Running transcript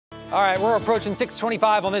All right, we're approaching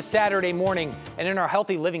 6:25 on this Saturday morning, and in our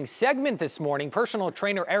Healthy Living segment this morning, personal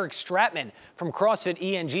trainer Eric Stratman from CrossFit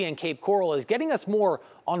ENG in Cape Coral is getting us more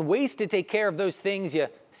on ways to take care of those things you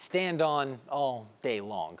stand on all day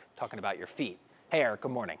long, talking about your feet. Hey, Eric,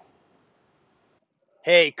 good morning.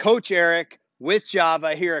 Hey, Coach Eric with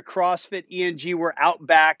Java here at CrossFit ENG. We're out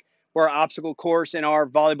back where our obstacle course and our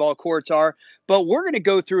volleyball courts are, but we're going to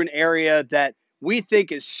go through an area that we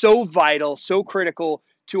think is so vital, so critical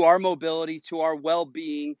to our mobility, to our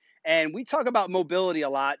well-being. And we talk about mobility a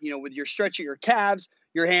lot, with your stretching your calves,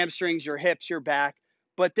 your hamstrings, your hips, your back.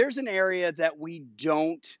 But there's an area that we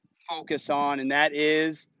don't focus on, and that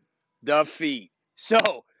is the feet. So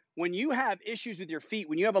when you have issues with your feet,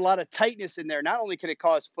 when you have a lot of tightness in there, not only can it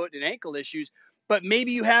cause foot and ankle issues, but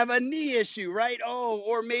maybe you have a knee issue, right? Oh,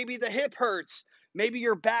 or maybe the hip hurts. Maybe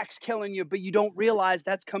your back's killing you, but you don't realize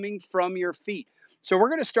that's coming from your feet. So we're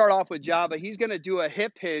going to start off with Java. He's going to do a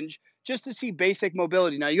hip hinge just to see basic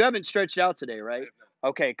mobility. Now, you haven't stretched out today, right?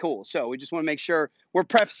 Okay, cool. So we just want to make sure we're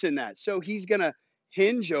prefacing that. So he's going to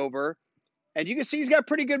hinge over, and you can see he's got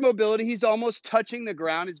pretty good mobility. He's almost touching the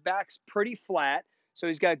ground. His back's pretty flat, so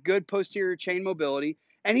he's got good posterior chain mobility.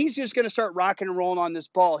 And he's just going to start rocking and rolling on this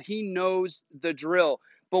ball. He knows the drill.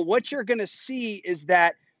 But what you're going to see is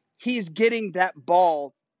that he's getting that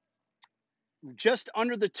ball just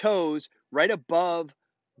under the toes, right above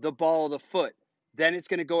the ball of the foot. Then it's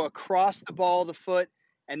going to go across the ball of the foot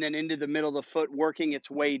and then into the middle of the foot, working its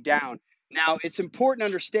way down. Now, it's important to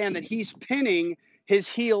understand that he's pinning his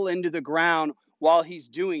heel into the ground while he's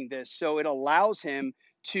doing this. So it allows him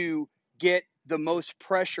to get the most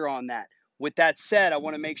pressure on that. With that said, I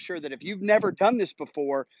want to make sure that if you've never done this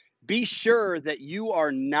before, be sure that you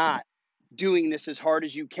are not doing this as hard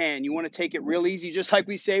as you can. You want to take it real easy, just like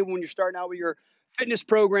we say when you're starting out with your fitness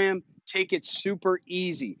program, take it super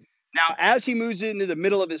easy. Now, as he moves into the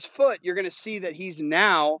middle of his foot, you're going to see that he's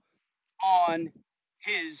now on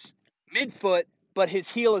his midfoot, but his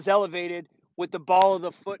heel is elevated with the ball of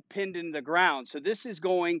the foot pinned into the ground. So this is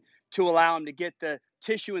going to allow him to get the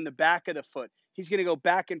tissue in the back of the foot. He's going to go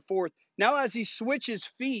back and forth. Now, as he switches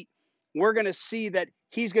feet, we're going to see that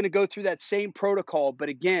he's going to go through that same protocol. But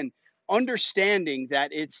again, understanding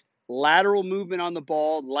that it's lateral movement on the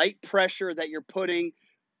ball, light pressure that you're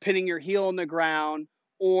pinning your heel on the ground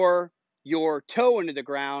or your toe into the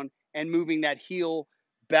ground and moving that heel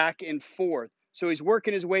back and forth. So he's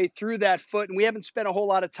working his way through that foot, and we haven't spent a whole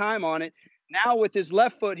lot of time on it. Now with his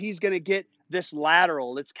left foot, he's going to get this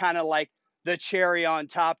lateral. It's kind of like the cherry on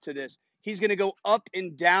top to this. He's going to go up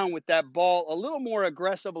and down with that ball, a little more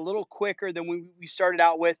aggressive, a little quicker than we started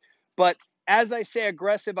out with. But as I say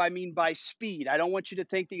aggressive, I mean by speed. I don't want you to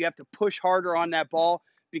think that you have to push harder on that ball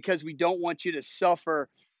because we don't want you to suffer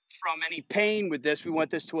from any pain with this. We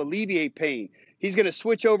want this to alleviate pain. He's going to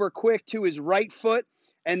switch over quick to his right foot,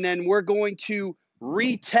 and then we're going to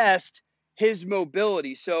retest his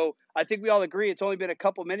mobility. So I think we all agree it's only been a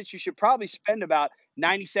couple minutes. You should probably spend about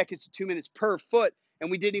 90 seconds to 2 minutes per foot, and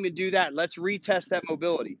we didn't even do that. Let's retest that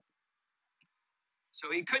mobility. So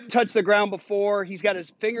he couldn't touch the ground before. He's got his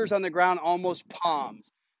fingers on the ground, almost palms.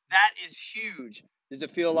 That is huge. Does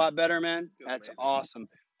it feel a lot better, man? That's awesome.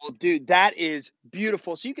 Well, dude, that is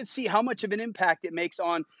beautiful. So you can see how much of an impact it makes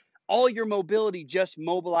on all your mobility, just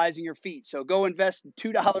mobilizing your feet. So go invest in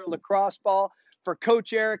 $2 lacrosse ball for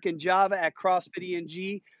Coach Eric and Java at CrossFit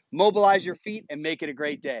ENG. Mobilize your feet and make it a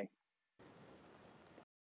great day.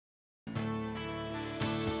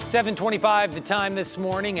 7:25 the time this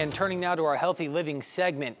morning, and turning now to our Healthy Living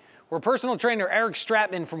segment, where personal trainer Eric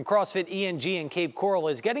Stratman from CrossFit ENG in Cape Coral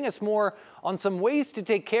is getting us more on some ways to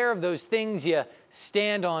take care of those things you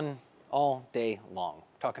stand on all day long,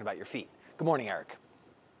 talking about your feet. Good morning, Eric.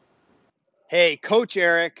 Hey, Coach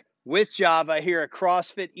Eric with Java here at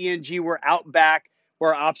CrossFit ENG. We're out back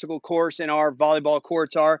where our obstacle course and our volleyball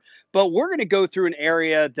courts are, but we're going to go through an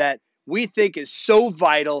area that we think is so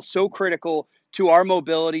vital, so critical to our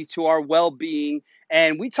mobility, to our well-being.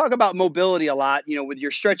 And we talk about mobility a lot, with your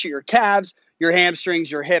stretching your calves, your hamstrings,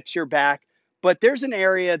 your hips, your back. But there's an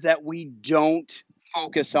area that we don't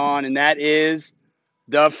focus on, and that is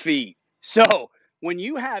the feet. So when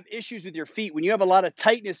you have issues with your feet, when you have a lot of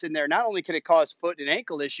tightness in there, not only can it cause foot and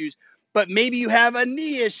ankle issues, but maybe you have a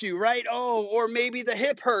knee issue, right? Oh, or maybe the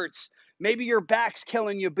hip hurts. Maybe your back's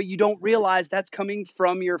killing you, but you don't realize that's coming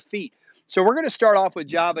from your feet. So we're going to start off with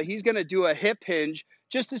Java. He's going to do a hip hinge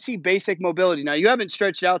just to see basic mobility. Now, you haven't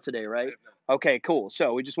stretched out today, right? Okay, cool.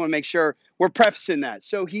 So we just want to make sure we're prefacing that.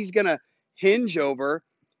 So he's going to hinge over,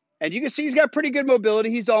 and you can see he's got pretty good mobility.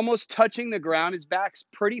 He's almost touching the ground. His back's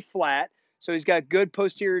pretty flat, so he's got good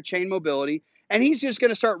posterior chain mobility. and he's just going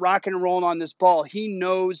to start rocking and rolling on this ball. He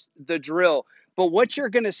knows the drill. But what you're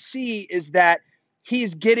going to see is that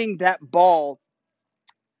he's getting that ball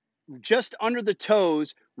just under the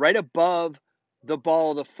toes, right above the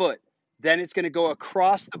ball of the foot. Then it's going to go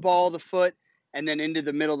across the ball of the foot and then into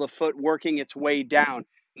the middle of the foot, working its way down.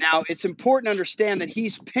 Now, it's important to understand that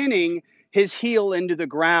he's pinning his heel into the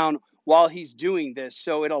ground while he's doing this.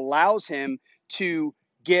 So it allows him to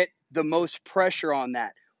get the most pressure on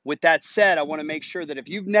that. With that said, I want to make sure that if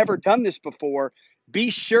you've never done this before, be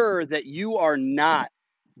sure that you are not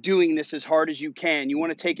doing this as hard as you can. You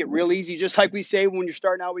want to take it real easy, just like we say when you're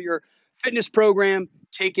starting out with your fitness program,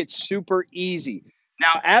 take it super easy.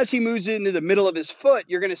 Now, as he moves into the middle of his foot,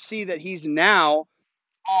 you're going to see that he's now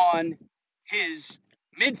on his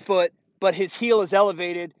midfoot, but his heel is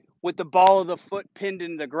elevated with the ball of the foot pinned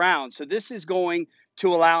into the ground. So this is going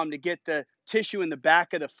to allow him to get the tissue in the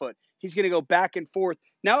back of the foot. He's going to go back and forth.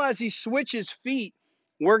 Now, as he switches feet,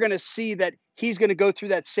 we're going to see that he's going to go through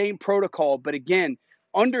that same protocol. But again,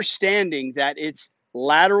 understanding that it's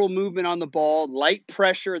lateral movement on the ball, light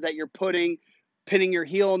pressure that you're pinning your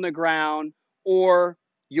heel on the ground or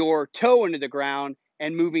your toe into the ground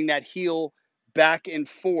and moving that heel back and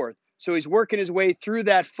forth. So he's working his way through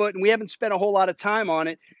that foot, and we haven't spent a whole lot of time on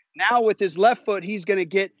it. Now with his left foot, he's going to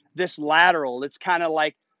get this lateral. It's kind of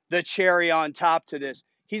like the cherry on top to this.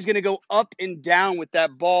 He's going to go up and down with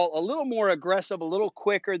that ball, a little more aggressive, a little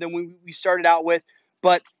quicker than we started out with.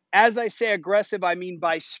 But as I say aggressive, I mean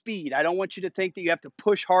by speed. I don't want you to think that you have to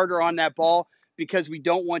push harder on that ball because we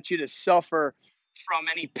don't want you to suffer from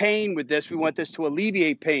any pain with this. We want this to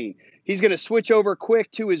alleviate pain. He's going to switch over quick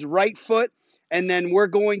to his right foot, and then we're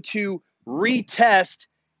going to retest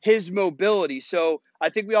his mobility. So I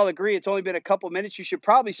think we all agree it's only been a couple minutes. You should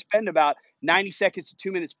probably spend about 90 seconds to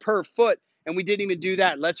 2 minutes per foot, and we didn't even do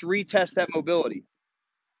that. Let's retest that mobility.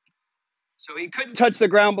 So he couldn't touch the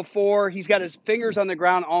ground before. He's got his fingers on the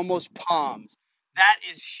ground, almost palms. That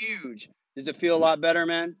is huge. Does it feel a lot better,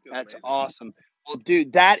 man? That's awesome. Well,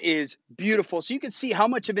 dude, that is beautiful. So you can see how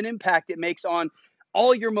much of an impact it makes on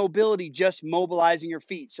all your mobility, just mobilizing your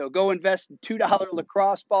feet. So go invest in $2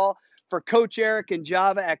 lacrosse ball for Coach Eric and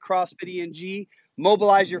Java at CrossFit ENG.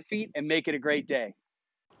 Mobilize your feet and make it a great day.